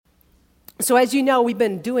So as you know, we've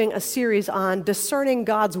been doing a series on discerning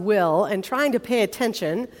God's will and trying to pay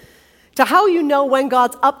attention to how you know when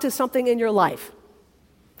God's up to something in your life.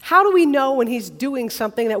 How do we know when he's doing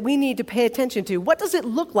something that we need to pay attention to? What does it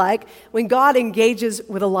look like when God engages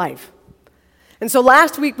with a life? And so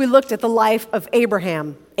last week we looked at the life of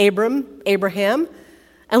Abraham,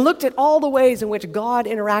 and looked at all the ways in which God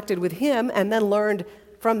interacted with him and then learned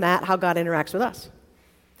from that how God interacts with us.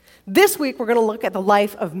 This week we're going to look at the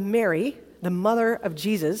life of Mary, the mother of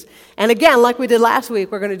Jesus. And again, like we did last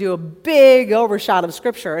week, we're going to do a big overshot of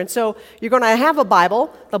Scripture. And so you're going to have a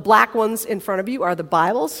Bible. The black ones in front of you are the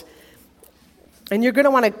Bibles. And you're going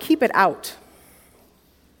to want to keep it out.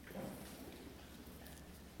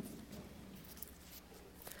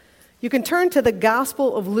 You can turn to the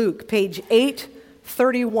Gospel of Luke, page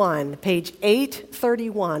 831. Page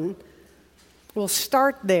 831. We'll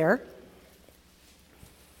start there.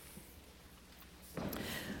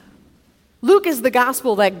 Luke is the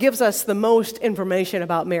gospel that gives us the most information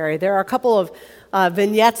about Mary. There are a couple of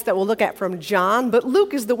vignettes that we'll look at from John, but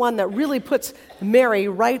Luke is the one that really puts Mary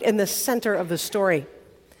right in the center of the story.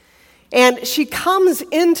 And she comes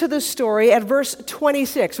into the story at verse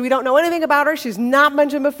 26. We don't know anything about her. She's not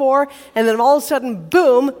mentioned before. And then all of a sudden,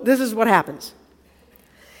 boom, this is what happens.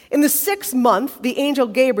 In the 6th month, the angel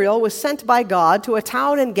Gabriel was sent by God to a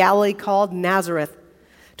town in Galilee called Nazareth,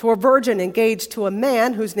 to a virgin engaged to a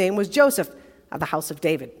man whose name was Joseph of the house of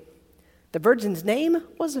David. The virgin's name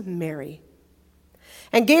was Mary.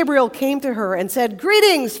 And Gabriel came to her and said,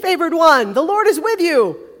 "Greetings, favored one, the Lord is with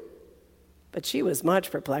you." But she was much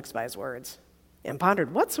perplexed by his words and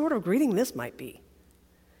pondered what sort of greeting this might be.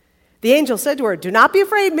 The angel said to her, "Do not be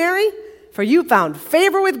afraid, Mary, for you found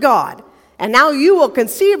favor with God. And now you will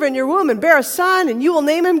conceive in your womb and bear a son, and you will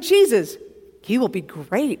name him Jesus. He will be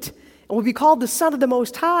great and will be called the Son of the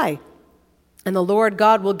Most High. And the Lord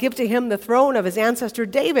God will give to him the throne of his ancestor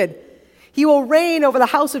David. He will reign over the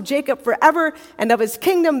house of Jacob forever, and of his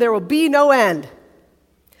kingdom there will be no end."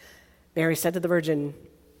 Mary said to the virgin,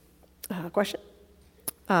 question,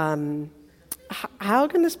 how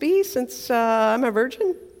can this be since I'm a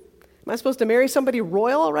virgin? Am I supposed to marry somebody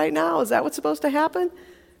royal right now? Is that what's supposed to happen?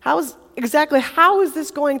 How is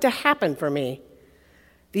this going to happen for me?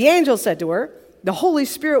 The angel said to her, "The Holy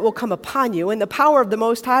Spirit will come upon you, and the power of the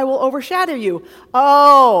Most High will overshadow you."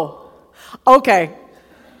 Oh, okay.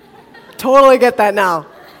 Totally get that now.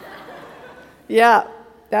 Yeah,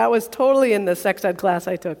 that was totally in the sex ed class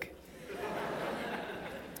I took.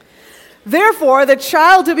 "Therefore, the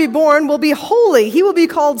child to be born will be holy. He will be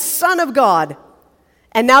called Son of God.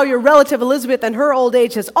 And now your relative Elizabeth in her old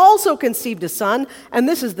age has also conceived a son, and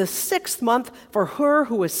this is the 6th month for her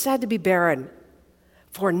who was said to be barren.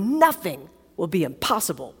 For nothing will be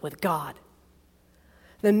impossible with God."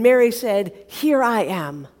 Then Mary said, "Here I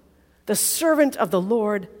am, the servant of the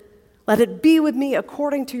Lord. Let it be with me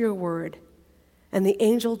according to your word." And the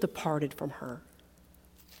angel departed from her.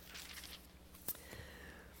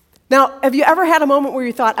 Now, have you ever had a moment where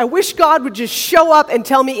you thought, I wish God would just show up and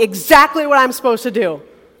tell me exactly what I'm supposed to do?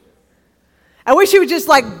 I wish he would just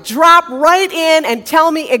drop right in and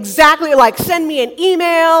tell me exactly, send me an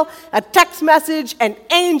email, a text message, an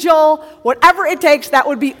angel, whatever it takes. That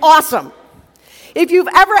would be awesome. If you've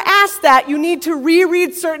ever asked that, you need to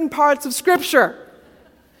reread certain parts of Scripture.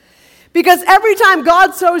 Because every time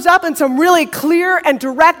God shows up in some really clear and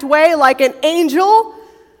direct way, like an angel,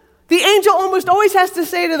 the angel almost always has to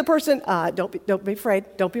say to the person, don't be afraid,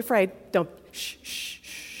 shh.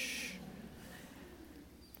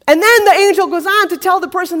 And then the angel goes on to tell the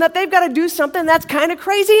person that they've got to do something that's kind of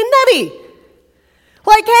crazy and nutty.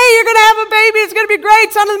 Like, hey, you're going to have a baby, it's going to be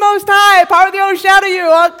great, Son of the Most High, power of the overshadow you.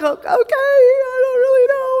 Okay, I don't really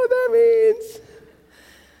know what that means.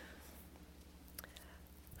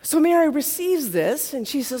 So Mary receives this, and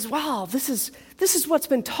she says, wow, this is what's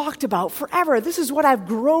been talked about forever. This is what I've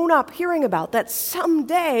grown up hearing about, that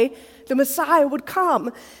someday the Messiah would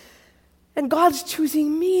come. And God's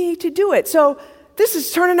choosing me to do it. So this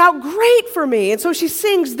is turning out great for me. And so she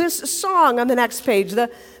sings this song on the next page, the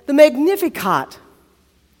Magnificat.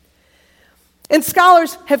 And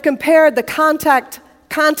scholars have compared the content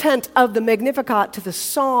of the Magnificat to the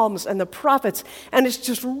Psalms and the prophets, and it's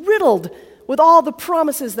just riddled with all the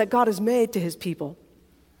promises that God has made to his people.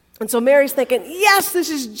 And so Mary's thinking, yes, this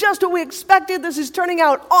is just what we expected. This is turning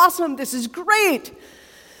out awesome. This is great.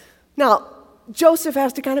 Now, Joseph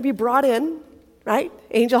has to kind of be brought in, right?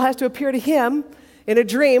 Angel has to appear to him in a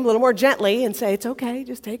dream a little more gently and say, it's okay,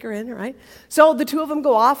 just take her in, right? So the two of them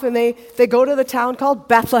go off and they go to the town called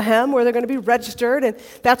Bethlehem where they're going to be registered, and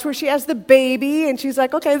that's where she has the baby, and she's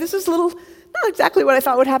like, okay, this is a little, not exactly what I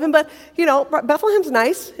thought would happen, but, Bethlehem's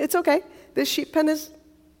nice. It's okay. this sheep pen is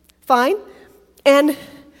fine. And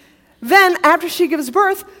then after she gives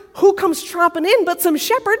birth, who comes tromping in but some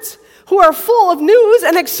shepherds who are full of news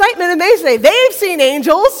and excitement, and they say they've seen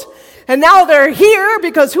angels, and now they're here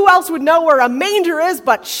because who else would know where a manger is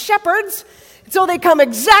but shepherds? So they come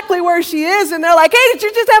exactly where she is, and they're like, hey, did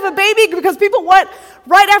you just have a baby? Because people want,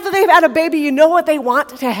 right after they've had a baby, you know what they want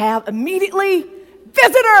to have immediately?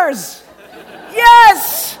 Visitors!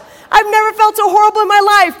 Yes! I've never felt so horrible in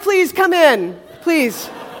my life. Please come in, please.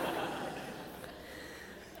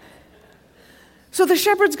 So the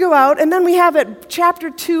shepherds go out, and then we have at chapter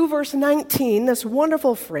 2, verse 19, this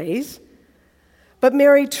wonderful phrase, but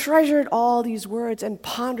Mary treasured all these words and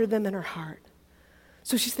pondered them in her heart.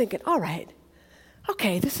 So she's thinking, all right,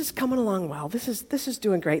 okay, this is coming along well. This is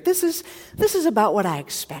doing great. This is about what I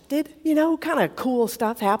expected, kind of cool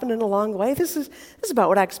stuff happening along the way. This is about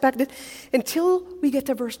what I expected until we get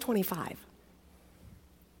to verse 25.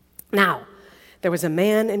 Now, there was a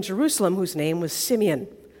man in Jerusalem whose name was Simeon.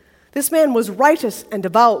 This man was righteous and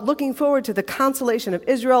devout, looking forward to the consolation of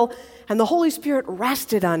Israel, and the Holy Spirit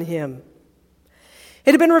rested on him.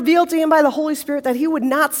 It had been revealed to him by the Holy Spirit that he would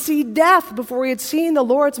not see death before he had seen the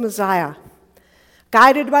Lord's Messiah.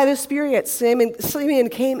 Guided by the Spirit, Simeon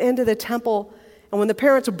came into the temple, and when the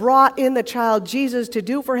parents brought in the child Jesus to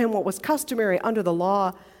do for him what was customary under the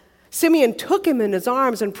law, Simeon took him in his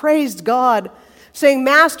arms and praised God, saying,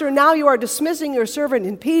 Master, now you are dismissing your servant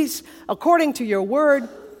in peace according to your word.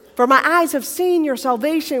 For my eyes have seen your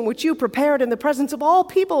salvation, which you prepared in the presence of all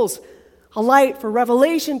peoples, a light for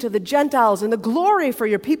revelation to the Gentiles and the glory for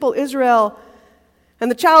your people Israel.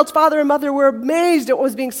 And the child's father and mother were amazed at what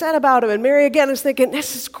was being said about him. And Mary again is thinking,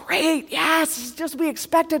 this is great. Yes, this is just what we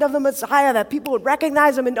expected of the Messiah, that people would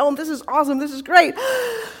recognize him and know him. This is awesome. This is great.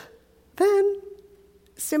 Then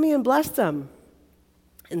Simeon blessed them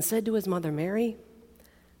and said to his mother Mary,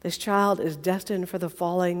 this child is destined for the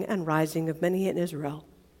falling and rising of many in Israel,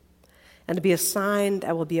 and to be a sign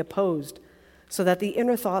that will be opposed, so that the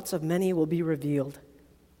inner thoughts of many will be revealed.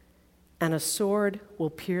 And a sword will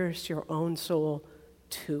pierce your own soul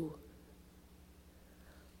too.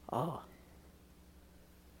 Oh.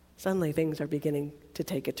 Suddenly things are beginning to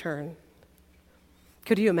take a turn.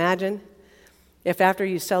 Could you imagine if after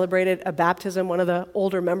you celebrated a baptism, one of the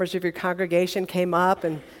older members of your congregation came up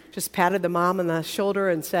and just patted the mom on the shoulder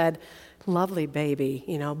and said, lovely baby,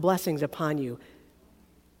 blessings upon you.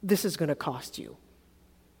 This is going to cost you.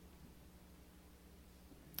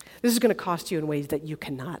 This is going to cost you in ways that you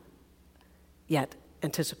cannot yet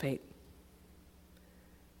anticipate.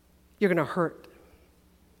 You're going to hurt.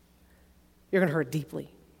 You're going to hurt deeply.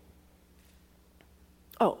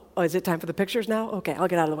 Oh, is it time for the pictures now? Okay, I'll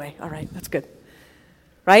get out of the way. All right, that's good.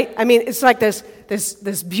 Right? I mean, it's like this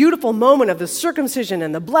beautiful moment of the circumcision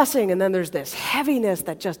and the blessing, and then there's this heaviness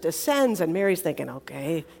that just descends, and Mary's thinking,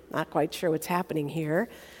 okay, not quite sure what's happening here.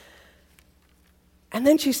 And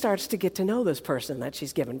then she starts to get to know this person that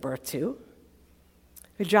she's given birth to.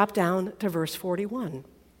 We drop down to verse 41.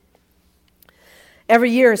 Every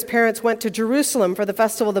year his parents went to Jerusalem for the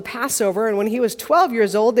festival of the Passover, and when he was 12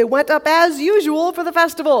 years old, they went up as usual for the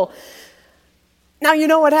festival. Now you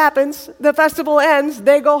know what happens. The festival ends,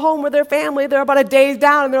 they go home with their family, they're about a day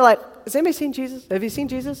down, and they're like, has anybody seen Jesus? Have you seen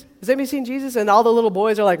Jesus? Has anybody seen Jesus? And all the little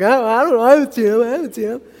boys are like, oh, I don't know, I haven't seen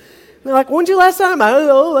him. And they're like, when'd you last time? I don't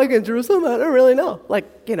know, like in Jerusalem? I don't really know.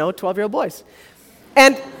 12-year-old boys.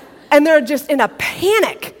 And they're just in a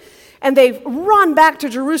panic. And they run back to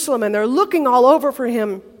Jerusalem, and they're looking all over for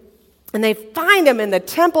him. And they find him in the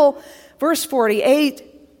temple. Verse 48,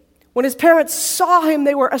 when his parents saw him,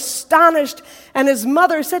 they were astonished. And his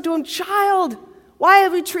mother said to him, child, why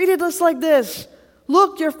have you treated us like this?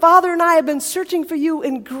 Look, your father and I have been searching for you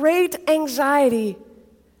in great anxiety.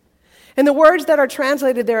 And the words that are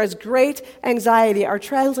translated there as great anxiety are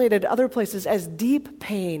translated other places as deep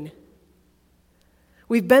pain.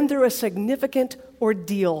 We've been through a significant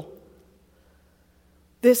ordeal.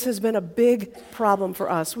 This has been a big problem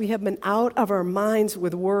for us. We have been out of our minds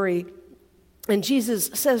with worry. And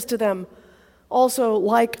Jesus says to them, also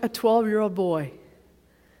like a 12-year-old boy,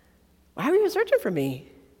 why were you searching for me?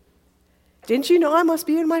 Didn't you know I must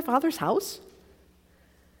be in my Father's house?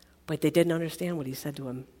 But they didn't understand what he said to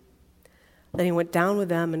him. Then he went down with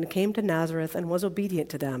them and came to Nazareth and was obedient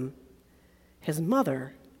to them. His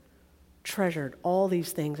mother treasured all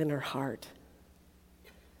these things in her heart.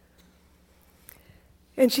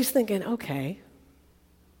 And she's thinking, okay,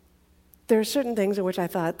 there are certain things in which I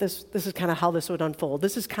thought this is kind of how this would unfold.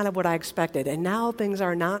 This is kind of what I expected. And now things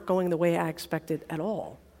are not going the way I expected at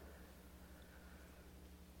all.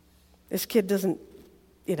 This kid doesn't,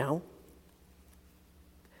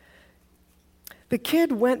 The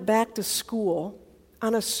kid went back to school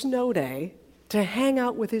on a snow day to hang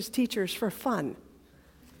out with his teachers for fun.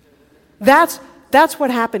 That's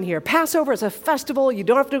what happened here. Passover is a festival. You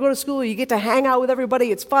don't have to go to school. You get to hang out with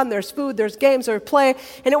everybody. It's fun. There's food. There's games. There's play.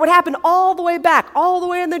 And it would happen all the way back, all the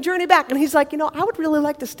way in the journey back. And he's like, I would really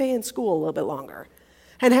like to stay in school a little bit longer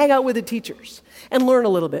and hang out with the teachers and learn a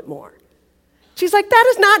little bit more. She's like, that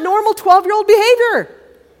is not normal 12-year-old behavior.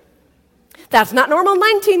 That's not normal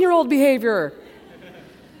 19-year-old behavior.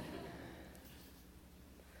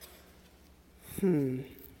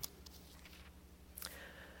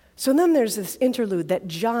 So then there's this interlude that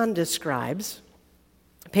John describes,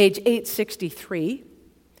 page 863,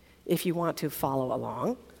 if you want to follow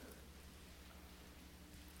along.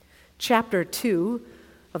 Chapter 2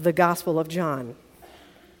 of the Gospel of John.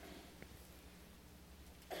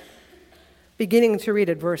 Beginning to read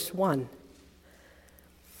at verse 1.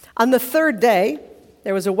 On the third day,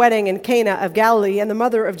 there was a wedding in Cana of Galilee, and the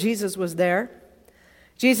mother of Jesus was there.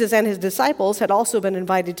 Jesus and his disciples had also been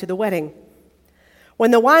invited to the wedding.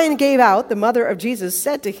 When the wine gave out, the mother of Jesus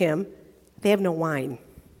said to him, "They have no wine."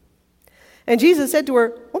 And Jesus said to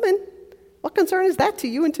her, "Woman, what concern is that to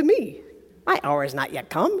you and to me? My hour is not yet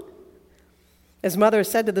come." His mother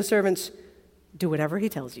said to the servants, "Do whatever he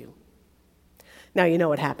tells you." Now you know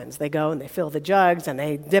what happens. They go and they fill the jugs and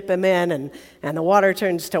they dip them in and the water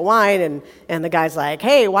turns to wine and the guy's like,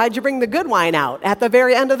 "Hey, why'd you bring the good wine out at the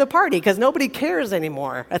very end of the party?" Because nobody cares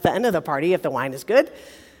anymore at the end of the party if the wine is good.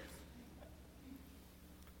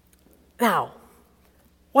 Now,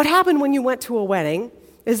 what happened when you went to a wedding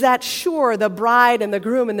is that sure, the bride and the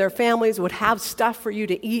groom and their families would have stuff for you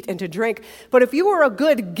to eat and to drink, but if you were a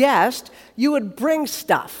good guest, you would bring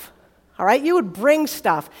stuff. All right, you would bring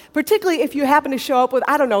stuff, particularly if you happen to show up with,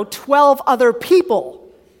 12 other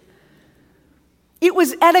people. It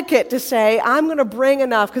was etiquette to say, I'm going to bring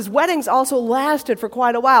enough, because weddings also lasted for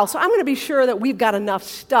quite a while, so I'm going to be sure that we've got enough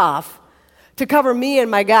stuff to cover me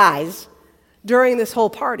and my guys during this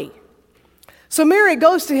whole party. So Mary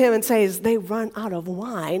goes to him and says, they run out of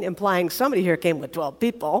wine, implying somebody here came with 12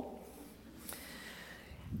 people.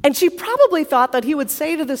 And she probably thought that he would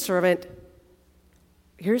say to the servant,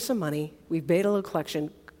 "Here's some money. We've made a little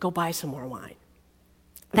collection. Go buy some more wine."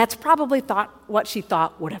 That's probably what she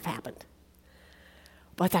thought would have happened.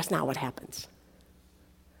 But that's not what happens.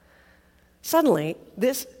 Suddenly,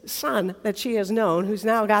 this son that she has known, who's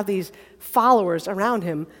now got these followers around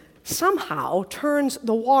him, somehow turns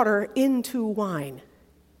the water into wine.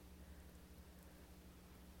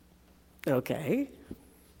 Okay.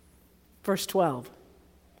 Verse 12.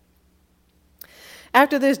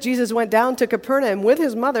 After this, Jesus went down to Capernaum with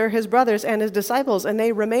his mother, his brothers, and his disciples, and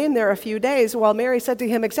they remained there a few days, while Mary said to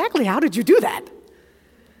him, "Exactly how did you do that?"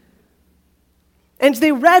 And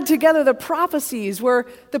they read together the prophecies where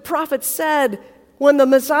the prophet said, when the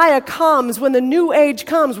Messiah comes, when the new age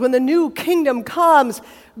comes, when the new kingdom comes,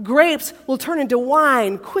 grapes will turn into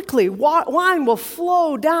wine quickly. Wine will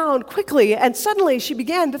flow down quickly. And suddenly she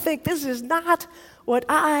began to think, this is not what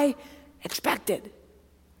I expected.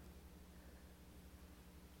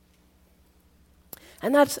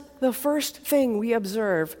 And that's the first thing we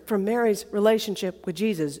observe from Mary's relationship with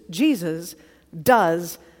Jesus. Jesus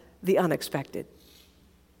does the unexpected.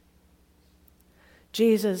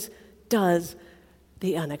 Jesus does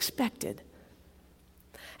the unexpected.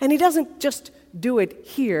 And he doesn't just do it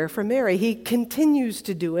here for Mary, he continues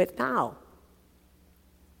to do it now.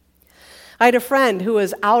 I had a friend who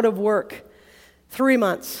was out of work 3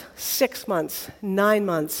 months, 6 months, 9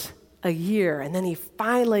 months, a year, and then he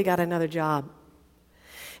finally got another job.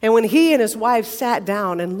 And when he and his wife sat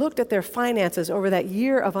down and looked at their finances over that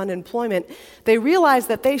year of unemployment, they realized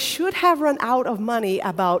that they should have run out of money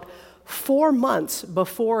about 4 months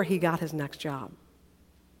before he got his next job.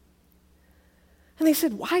 And they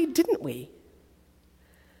said, why didn't we?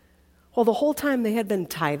 Well, the whole time they had been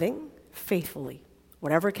tithing faithfully.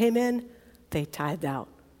 Whatever came in, they tithed out.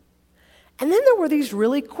 And then there were these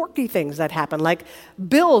really quirky things that happened, like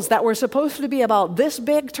bills that were supposed to be about this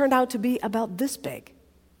big turned out to be about this big.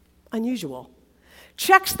 Unusual.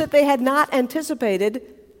 Checks that they had not anticipated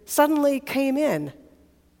suddenly came in.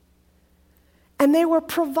 And they were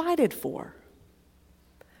provided for.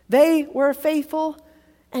 They were faithful,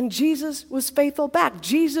 and Jesus was faithful back.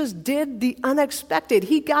 Jesus did the unexpected.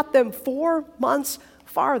 He got them 4 months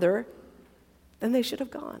farther than they should have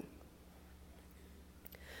gone.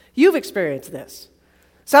 You've experienced this.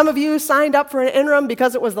 Some of you signed up for an interim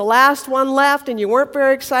because it was the last one left and you weren't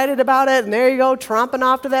very excited about it, and there you go, tromping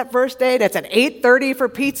off to that first date. It's at 8:30 for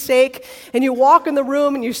Pete's sake, and you walk in the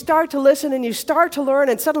room and you start to listen and you start to learn,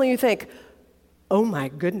 and suddenly you think, oh my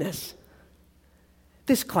goodness,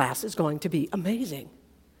 this class is going to be amazing.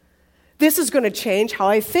 This is going to change how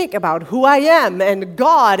I think about who I am and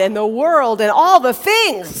God and the world and all the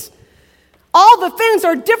things. All the things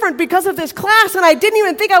are different because of this class, and I didn't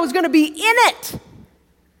even think I was going to be in it.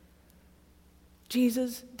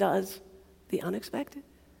 Jesus does the unexpected.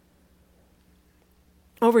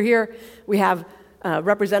 Over here, we have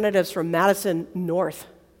representatives from Madison North.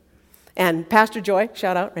 And Pastor Joy,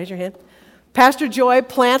 shout out, raise your hand. Pastor Joy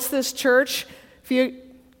plants this church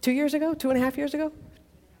 2 years ago, 2.5 years ago?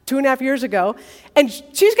 2.5 years ago. And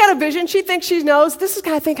she's got a vision. She thinks she knows, this is,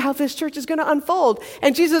 I think, how this church is going to unfold.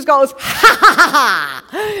 And Jesus goes, ha, ha, ha,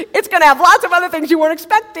 ha. It's going to have lots of other things you weren't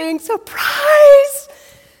expecting. Surprise!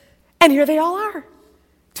 And here they all are.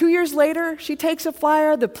 2 years later, she takes a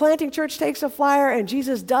flyer, the planting church takes a flyer, and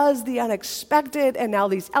Jesus does the unexpected, and now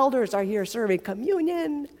these elders are here serving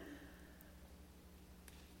communion.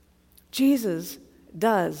 Jesus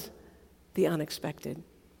does the unexpected.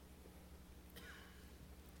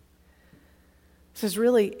 This is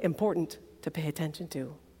really important to pay attention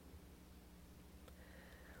to.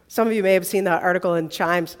 Some of you may have seen that article in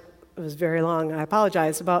Chimes. It was very long. I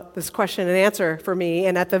apologize about this question and answer for me.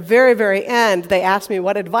 And at the very, very end, they asked me,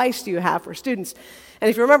 what advice do you have for students? And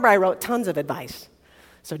if you remember, I wrote tons of advice.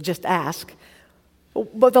 So just ask.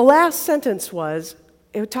 But the last sentence was,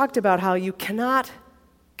 it talked about how you cannot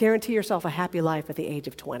guarantee yourself a happy life at the age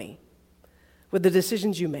of 20 with the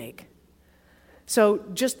decisions you make. So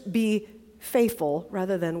just be faithful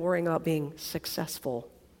rather than worrying about being successful.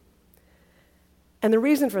 And the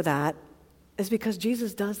reason for that is because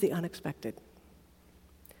Jesus does the unexpected.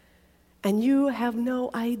 And you have no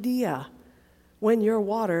idea when your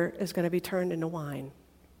water is going to be turned into wine.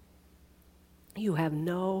 You have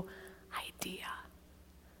no idea.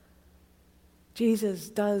 Jesus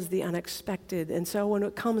does the unexpected. And so when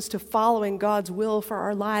it comes to following God's will for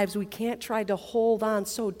our lives, we can't try to hold on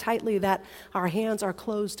so tightly that our hands are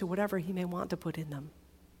closed to whatever He may want to put in them.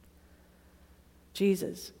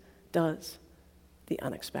 Jesus does the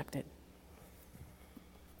unexpected.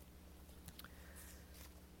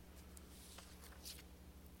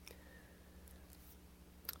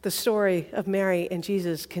 The story of Mary and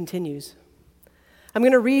Jesus continues. I'm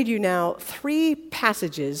going to read you now 3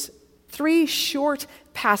 short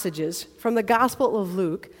passages from the Gospel of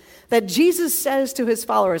Luke that Jesus says to His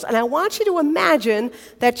followers. And I want you to imagine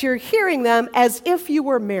that you're hearing them as if you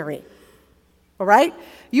were Mary. All right?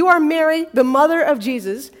 You are Mary, the mother of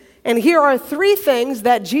Jesus, and here are 3 things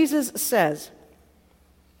that Jesus says.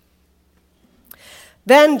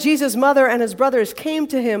 Then Jesus' mother and His brothers came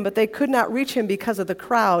to Him, but they could not reach Him because of the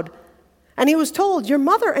crowd. And He was told, your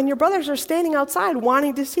mother and your brothers are standing outside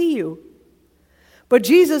wanting to see you. But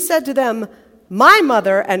Jesus said to them, my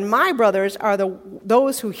mother and my brothers are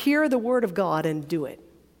those who hear the word of God and do it.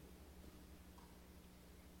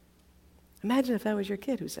 Imagine if that was your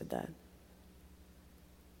kid who said that.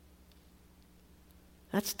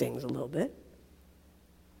 That stings a little bit.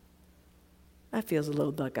 That feels a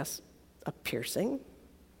little like a piercing.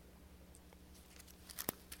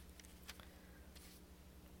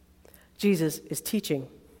 Jesus is teaching.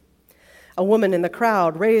 A woman in the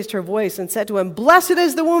crowd raised her voice and said to Him, blessed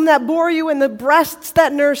is the womb that bore you and the breasts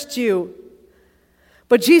that nursed you.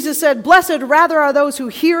 But Jesus said, blessed rather are those who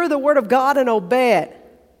hear the word of God and obey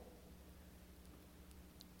it.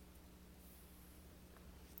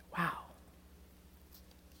 Wow.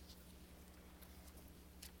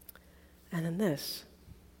 And then this.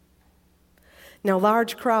 Now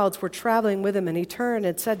large crowds were traveling with Him, and He turned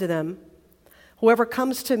and said to them, whoever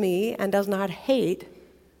comes to me and does not hate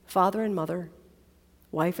father and mother,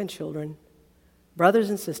 wife and children, brothers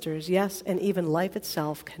and sisters, yes, and even life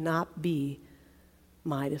itself cannot be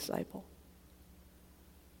my disciple.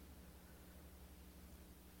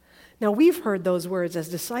 Now, we've heard those words as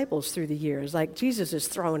disciples through the years, like Jesus is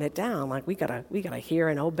throwing it down, like we gotta hear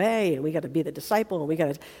and obey, and we gotta be the disciple,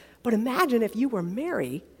 and But imagine if you were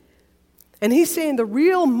Mary, and He's saying the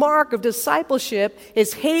real mark of discipleship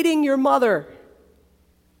is hating your mother.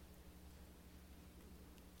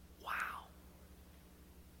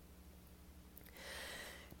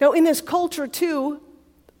 Now, in this culture, too,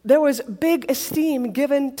 there was big esteem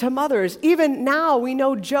given to mothers. Even now, we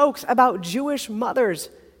know jokes about Jewish mothers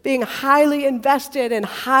being highly invested and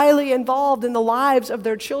highly involved in the lives of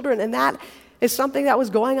their children, and that is something that was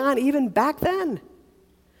going on even back then.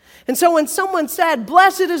 And so when someone said,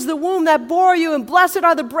 blessed is the womb that bore you, and blessed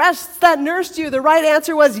are the breasts that nursed you, the right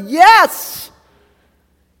answer was yes.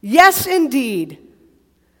 Yes, indeed.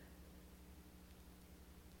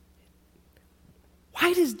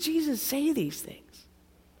 Why does Jesus say these things?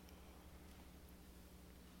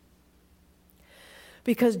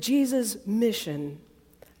 Because Jesus' mission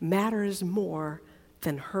matters more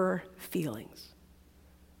than her feelings.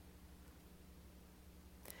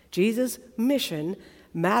 Jesus' mission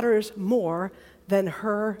matters more than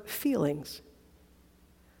her feelings.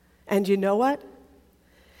 And you know what?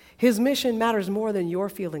 His mission matters more than your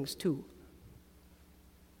feelings too.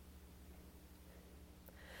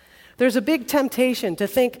 There's a big temptation to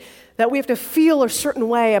think that we have to feel a certain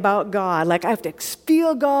way about God. Like I have to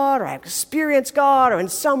feel God, or I have to experience God, or in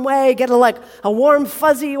some way get a warm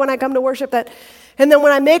fuzzy when I come to worship that. And then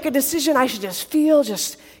when I make a decision, I should just feel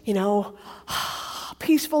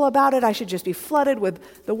peaceful about it. I should just be flooded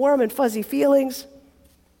with the warm and fuzzy feelings.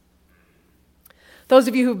 Those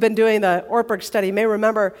of you who've been doing the Ortberg study may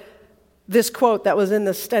remember this quote that was in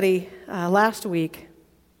the study last week.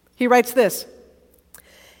 He writes this: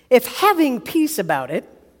 "If having peace about it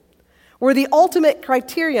were the ultimate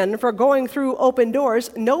criterion for going through open doors,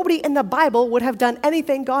 nobody in the Bible would have done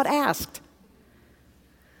anything God asked.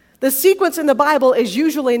 The sequence in the Bible is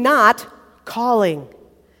usually not calling,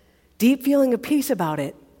 deep feeling of peace about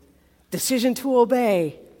it, decision to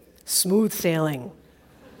obey, smooth sailing.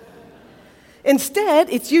 Instead,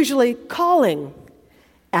 it's usually calling,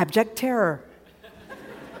 abject terror,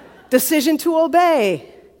 decision to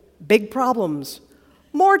obey, big problems,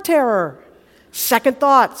 more terror, second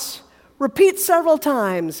thoughts, repeat several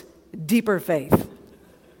times, deeper faith."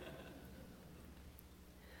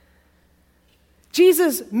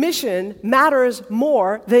 Jesus' mission matters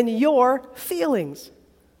more than your feelings.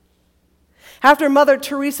 After Mother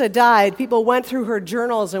Teresa died, people went through her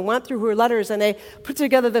journals and went through her letters, and they put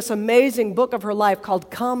together this amazing book of her life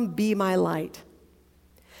called "Come Be My Light."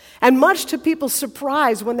 And much to people's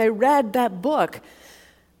surprise, when they read that book,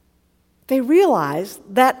 they realized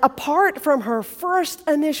that apart from her first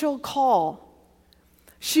initial call,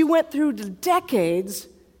 she went through decades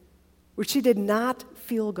where she did not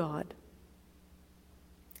feel God,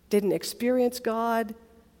 didn't experience God,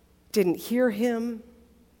 didn't hear Him.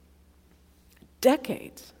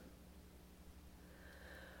 Decades.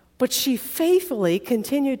 But she faithfully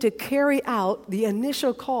continued to carry out the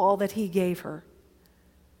initial call that He gave her,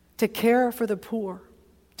 to care for the poor,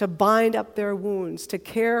 to bind up their wounds, to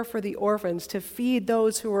care for the orphans, to feed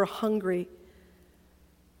those who were hungry,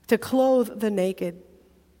 to clothe the naked,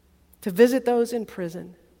 to visit those in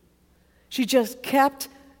prison. She just kept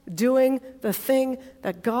doing the thing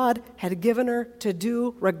that God had given her to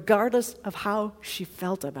do, regardless of how she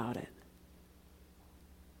felt about it.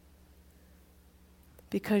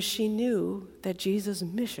 Because she knew that Jesus'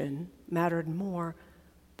 mission mattered more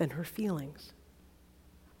than her feelings.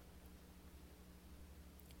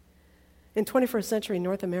 In 21st century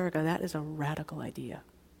North America, that is a radical idea.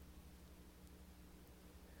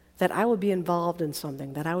 That I would be involved in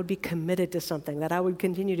something, that I would be committed to something, that I would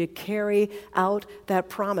continue to carry out that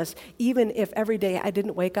promise, even if every day I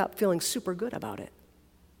didn't wake up feeling super good about it.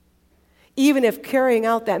 Even if carrying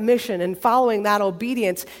out that mission and following that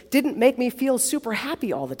obedience didn't make me feel super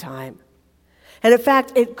happy all the time. And in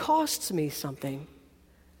fact, it costs me something.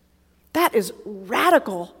 That is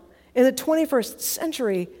radical in the 21st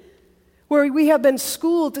century, where we have been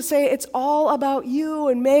schooled to say it's all about you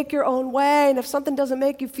and make your own way, and if something doesn't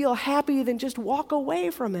make you feel happy, then just walk away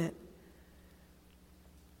from it.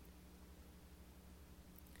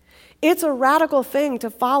 It's a radical thing to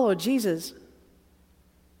follow Jesus,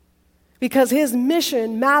 because His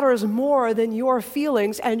mission matters more than your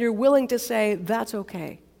feelings, and you're willing to say, that's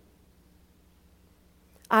okay.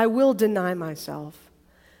 I will deny myself.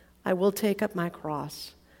 I will take up my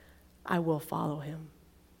cross. I will follow Him.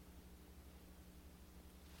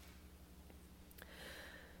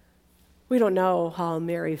 We don't know how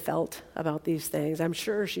Mary felt about these things. I'm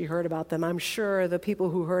sure she heard about them. I'm sure the people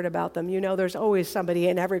who heard about them, there's always somebody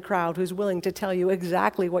in every crowd who's willing to tell you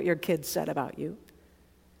exactly what your kids said about you.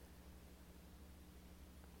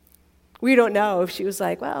 We don't know if she was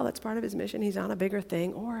like, well, that's part of His mission, He's on a bigger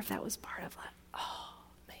thing, or if that was part of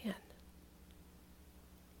man.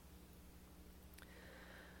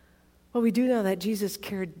 Well, we do know that Jesus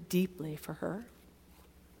cared deeply for her.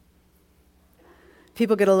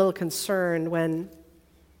 People get a little concerned when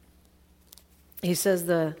He says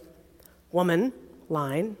the woman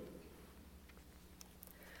line.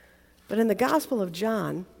 But in the Gospel of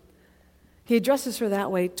John, He addresses her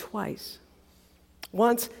that way twice.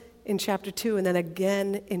 Once in chapter 2, and then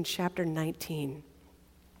again in chapter 19.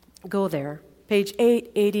 Go there. Page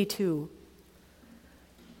 882.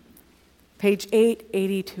 Page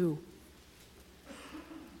 882.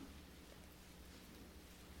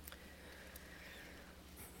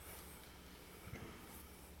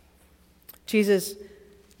 Jesus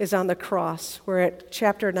is on the cross. We're at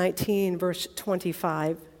chapter 19, verse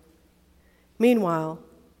 25. Meanwhile,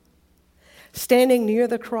 Standing near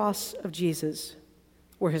the cross of Jesus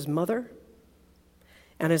were his mother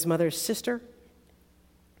and his mother's sister,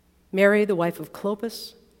 Mary, the wife of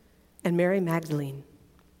Clopas, and Mary Magdalene.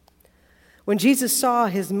 When Jesus saw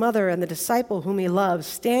his mother and the disciple whom he loved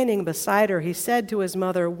standing beside her, he said to his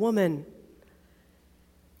mother, "Woman,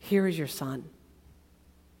 here is your son."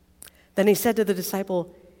 Then he said to the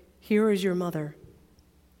disciple, "Here is your mother."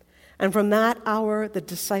 And from that hour, the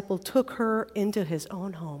disciple took her into his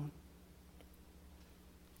own home.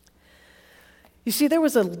 You see, there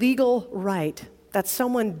was a legal right that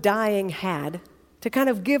someone dying had to kind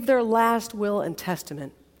of give their last will and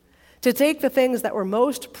testament, to take the things that were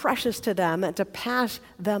most precious to them and to pass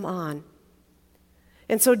them on.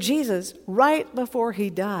 And so Jesus, right before he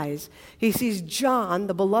dies, he sees John,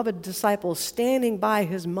 the beloved disciple, standing by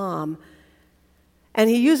his mom, and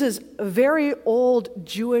he uses a very old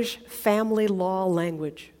Jewish family law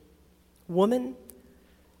language. "Woman,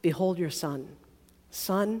 behold your son.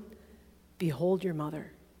 Son, behold your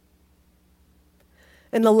mother."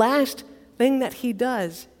 And the last thing that he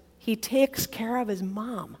does, he takes care of his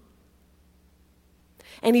mom.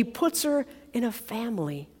 And he puts her in a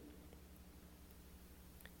family.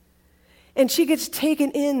 And she gets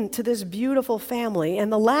taken into this beautiful family.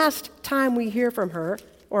 And the last time we hear from her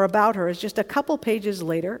or about her is just a couple pages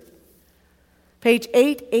later. Page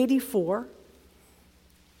 884,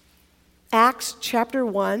 Acts chapter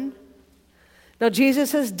 1. Now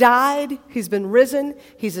Jesus has died, he's been risen,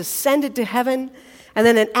 he's ascended to heaven. And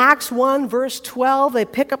then in Acts 1, verse 12, they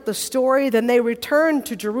pick up the story. Then they returned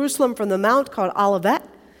to Jerusalem from the mount called Olivet,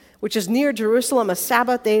 which is near Jerusalem, a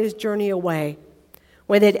Sabbath day's journey away.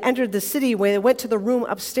 When they'd entered the city, when they went to the room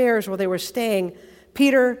upstairs where they were staying,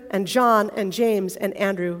 Peter and John and James and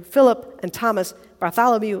Andrew, Philip and Thomas,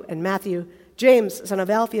 Bartholomew and Matthew, James, son of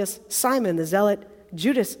Alphaeus, Simon the Zealot,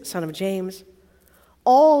 Judas, son of James.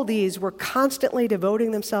 All these were constantly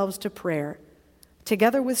devoting themselves to prayer,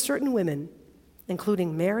 together with certain women,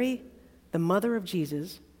 including Mary, the mother of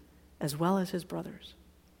Jesus, as well as his brothers.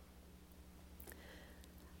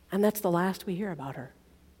 And that's the last we hear about her.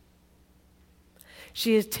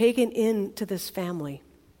 She is taken into this family.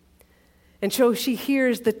 And so she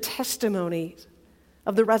hears the testimonies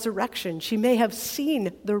of the resurrection. She may have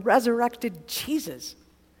seen the resurrected Jesus.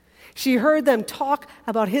 She heard them talk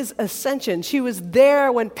about his ascension. She was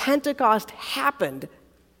there when Pentecost happened.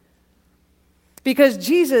 Because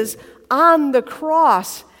Jesus, on the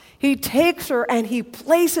cross, he takes her and he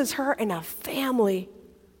places her in a family.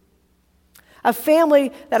 A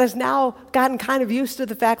family that has now gotten kind of used to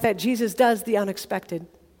the fact that Jesus does the unexpected.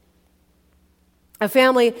 A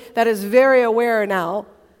family that is very aware now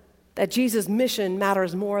that Jesus' mission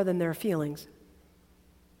matters more than their feelings.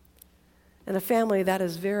 And a family that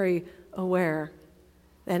is very aware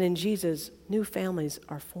that in Jesus, new families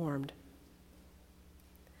are formed.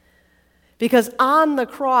 Because on the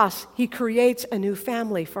cross, he creates a new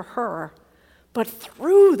family for her. But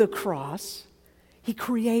through the cross, he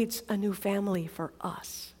creates a new family for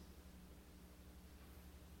us.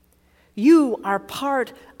 You are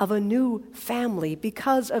part of a new family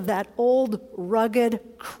because of that old rugged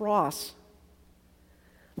cross.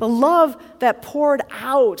 The love that poured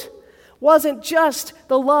out wasn't just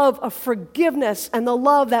the love of forgiveness and the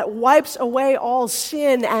love that wipes away all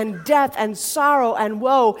sin and death and sorrow and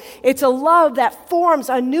woe. It's a love that forms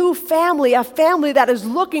a new family, a family that is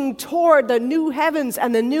looking toward the new heavens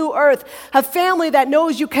and the new earth, a family that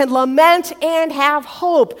knows you can lament and have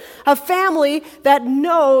hope, a family that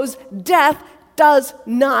knows death does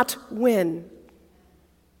not win.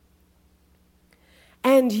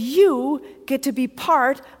 And you get to be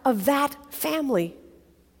part of that family.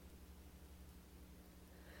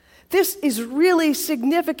 This is really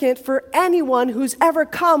significant for anyone who's ever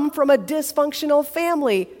come from a dysfunctional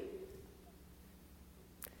family.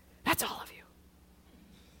 That's all of you.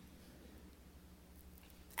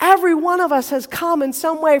 Every one of us has come in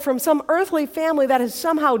some way from some earthly family that has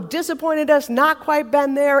somehow disappointed us, not quite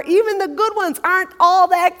been there. Even the good ones aren't all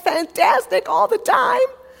that fantastic all the time.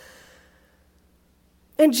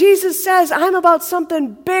 And Jesus says, I'm about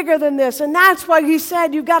something bigger than this. And that's why he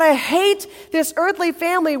said, you've got to hate this earthly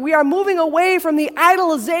family. We are moving away from the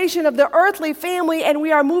idolization of the earthly family, and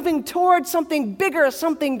we are moving towards something bigger,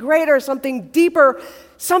 something greater, something deeper,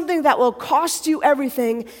 something that will cost you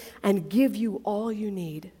everything and give you all you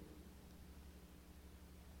need.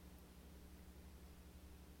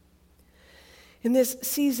 In this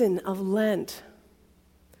season of Lent,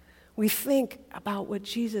 we think about what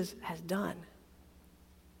Jesus has done.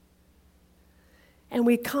 And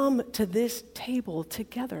we come to this table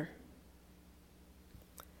together.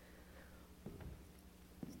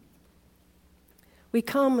 We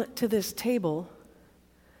come to this table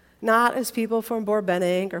not as people from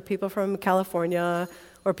Burbank or people from California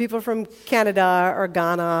or people from Canada or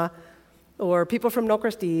Ghana or people from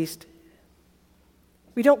Northwest East.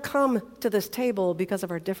 We don't come to this table because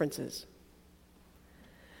of our differences.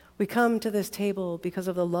 We come to this table because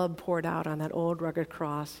of the love poured out on that old rugged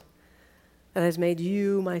cross that has made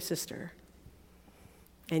you my sister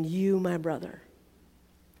and you my brother.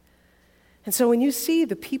 And so when you see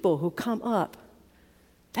the people who come up,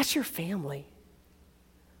 that's your family.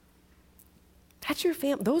 That's your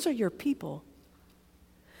family. Those are your people.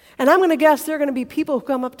 And I'm going to guess there are going to be people who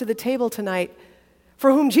come up to the table tonight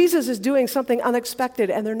for whom Jesus is doing something unexpected,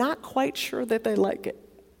 and they're not quite sure that they like it.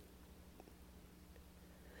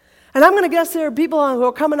 And I'm going to guess there are people who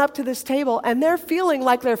are coming up to this table, and they're feeling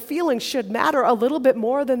like their feelings should matter a little bit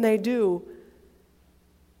more than they do.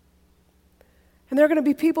 And there are going to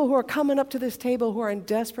be people who are coming up to this table who are in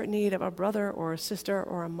desperate need of a brother or a sister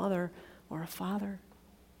or a mother or a father.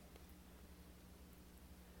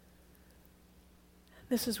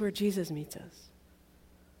 This is where Jesus meets us.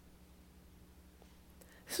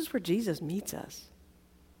 This is where Jesus meets us.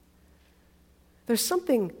 There's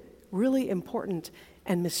something really important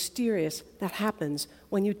and mysterious that happens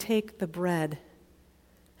when you take the bread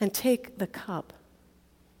and take the cup.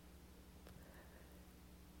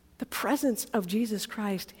 The presence of Jesus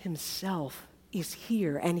Christ himself is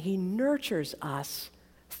here, and he nurtures us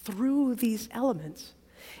through these elements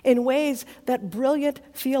in ways that brilliant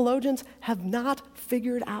theologians have not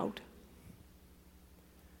figured out.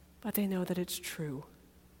 But they know that it's true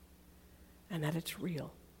and that it's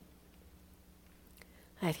real.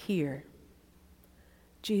 That here,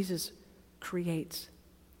 Jesus creates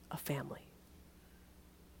a family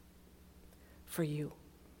for you,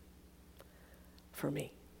 for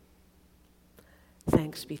me.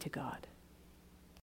 Thanks be to God.